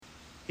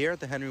Here at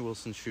the Henry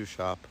Wilson Shoe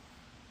Shop,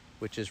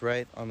 which is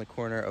right on the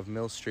corner of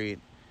Mill Street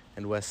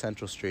and West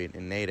Central Street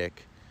in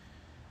Natick,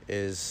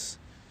 is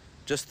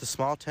just the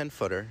small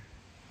 10-footer.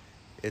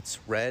 It's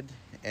red,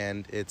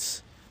 and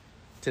it's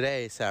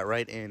today sat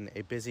right in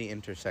a busy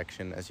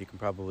intersection, as you can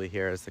probably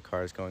hear as the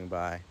car is going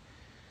by.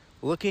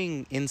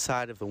 Looking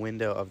inside of the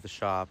window of the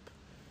shop,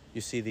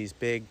 you see these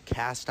big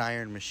cast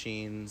iron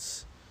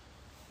machines,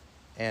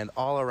 and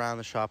all around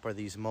the shop are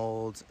these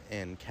molds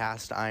and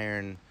cast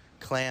iron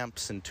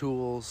clamps and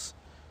tools,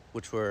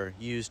 which were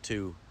used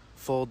to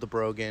fold the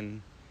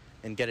brogan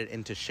and get it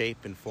into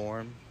shape and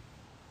form.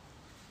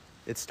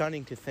 It's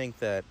stunning to think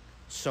that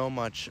so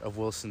much of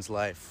Wilson's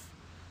life,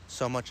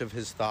 so much of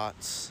his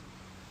thoughts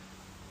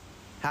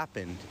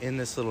happened in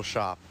this little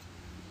shop.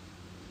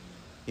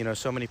 You know,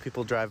 so many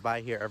people drive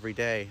by here every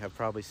day. I've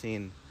probably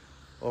seen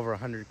over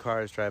 100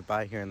 cars drive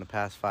by here in the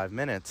past 5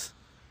 minutes.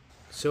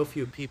 So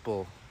few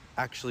people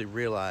actually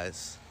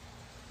realize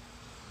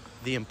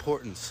the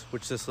importance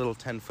which this little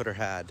 10-footer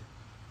had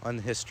on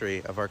the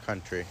history of our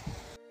country.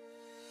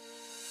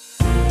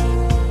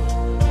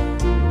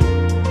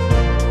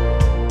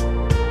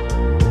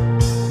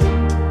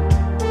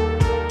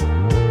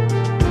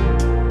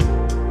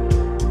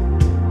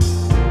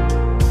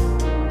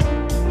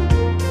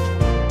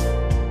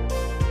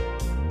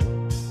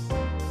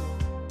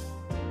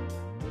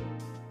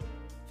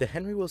 The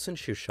Henry Wilson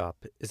Shoe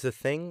Shop is the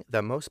thing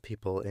that most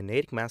people in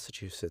Natick,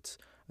 Massachusetts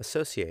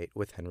associate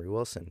with Henry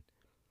Wilson.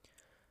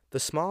 The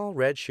small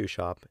red shoe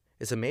shop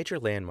is a major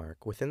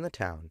landmark within the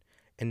town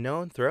and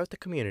known throughout the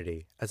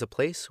community as a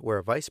place where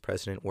a vice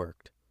president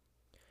worked.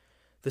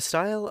 The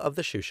style of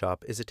the shoe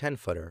shop is a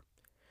 10-footer.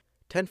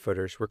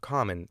 10-footers were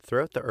common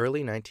throughout the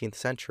early 19th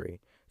century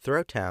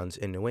throughout towns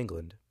in New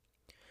England.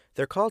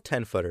 They're called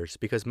 10-footers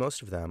because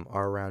most of them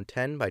are around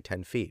 10 by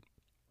 10 feet.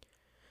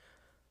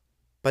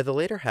 By the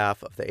later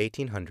half of the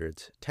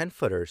 1800s,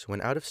 10-footers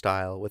went out of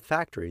style, with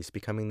factories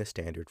becoming the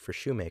standard for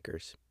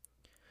shoemakers.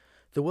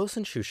 The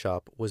Wilson Shoe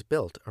Shop was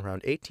built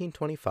around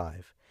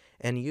 1825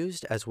 and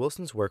used as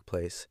Wilson's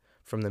workplace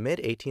from the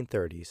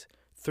mid-1830s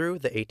through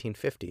the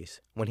 1850s,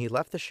 when he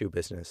left the shoe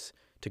business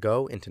to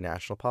go into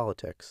national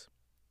politics.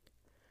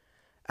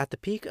 At the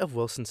peak of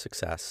Wilson's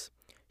success,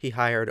 he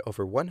hired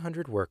over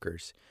 100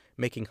 workers,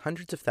 making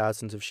hundreds of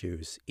thousands of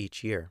shoes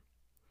each year.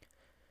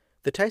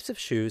 The types of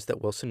shoes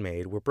that Wilson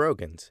made were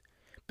brogans,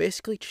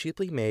 basically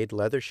cheaply made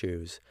leather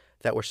shoes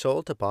that were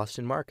sold to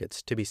Boston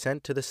markets to be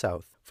sent to the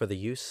South for the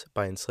use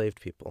by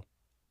enslaved people.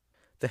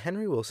 The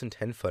Henry Wilson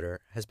 10-footer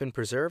has been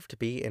preserved to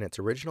be in its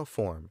original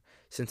form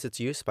since its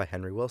use by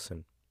Henry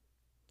Wilson.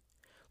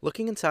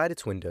 Looking inside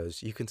its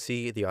windows, you can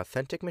see the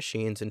authentic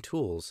machines and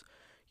tools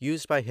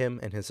used by him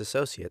and his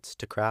associates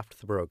to craft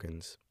the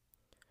brogans.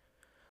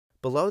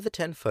 Below the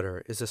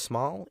 10-footer is a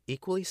small,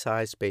 equally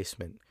sized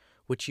basement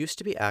which used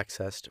to be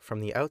accessed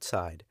from the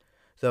outside,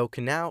 though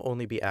can now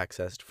only be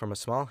accessed from a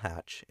small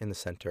hatch in the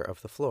center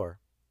of the floor.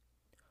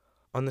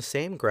 On the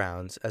same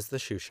grounds as the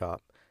shoe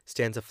shop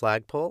stands a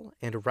flagpole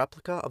and a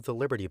replica of the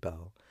Liberty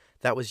Bell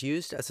that was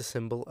used as a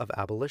symbol of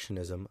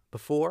abolitionism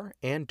before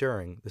and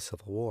during the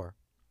Civil War.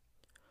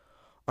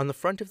 On the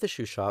front of the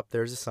shoe shop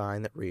there is a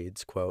sign that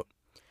reads, quote,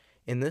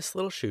 "In this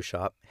little shoe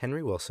shop,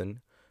 Henry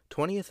Wilson,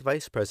 20th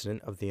Vice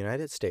President of the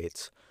United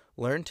States,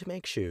 learned to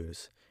make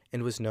shoes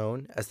and was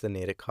known as the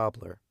Natick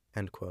Cobbler,"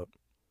 end quote.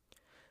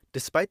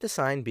 Despite the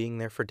sign being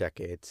there for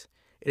decades,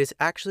 it is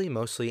actually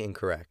mostly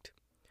incorrect.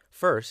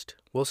 First,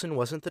 Wilson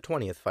wasn't the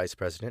 20th vice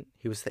president,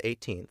 he was the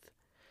 18th.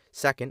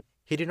 Second,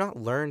 he did not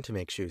learn to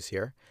make shoes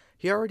here.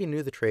 He already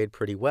knew the trade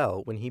pretty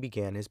well when he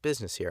began his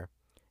business here.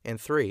 And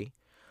three,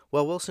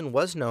 while Wilson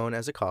was known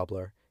as a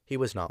cobbler, he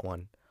was not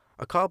one.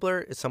 A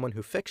cobbler is someone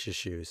who fixes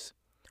shoes.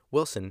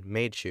 Wilson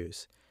made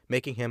shoes,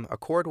 making him a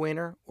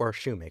cordwainer or a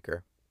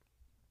shoemaker.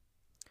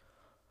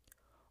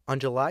 On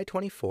July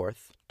 24,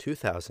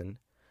 2000,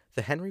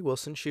 the Henry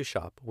Wilson Shoe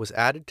Shop was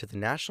added to the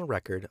National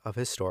Record of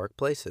Historic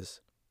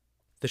Places.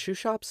 The shoe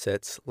shop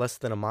sits less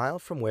than a mile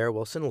from where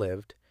Wilson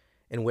lived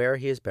and where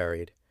he is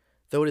buried,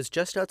 though it is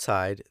just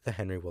outside the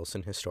Henry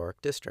Wilson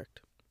Historic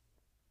District.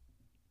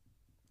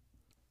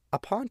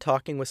 Upon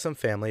talking with some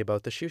family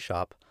about the shoe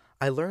shop,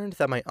 I learned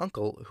that my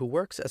uncle, who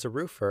works as a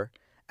roofer,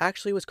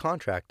 actually was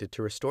contracted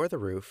to restore the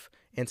roof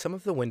and some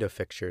of the window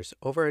fixtures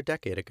over a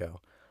decade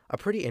ago, a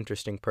pretty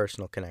interesting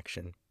personal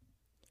connection.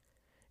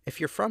 If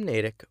you're from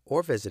Natick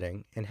or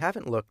visiting and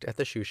haven't looked at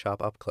the shoe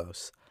shop up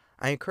close,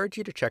 I encourage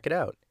you to check it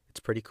out. It's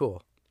pretty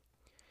cool.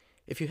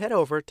 If you head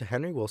over to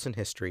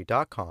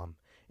henrywilsonhistory.com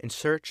and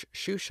search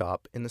shoe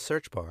shop in the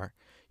search bar,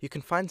 you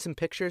can find some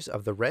pictures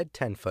of the red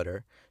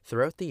 10-footer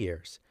throughout the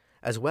years,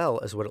 as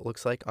well as what it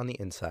looks like on the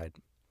inside.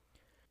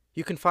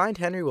 You can find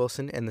Henry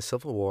Wilson and the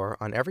Civil War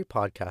on every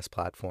podcast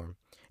platform,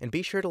 and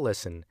be sure to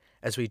listen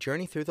as we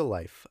journey through the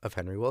life of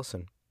Henry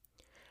Wilson.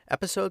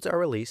 Episodes are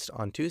released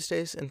on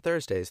Tuesdays and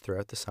Thursdays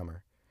throughout the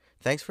summer.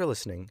 Thanks for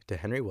listening to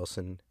Henry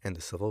Wilson and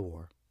the Civil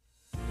War.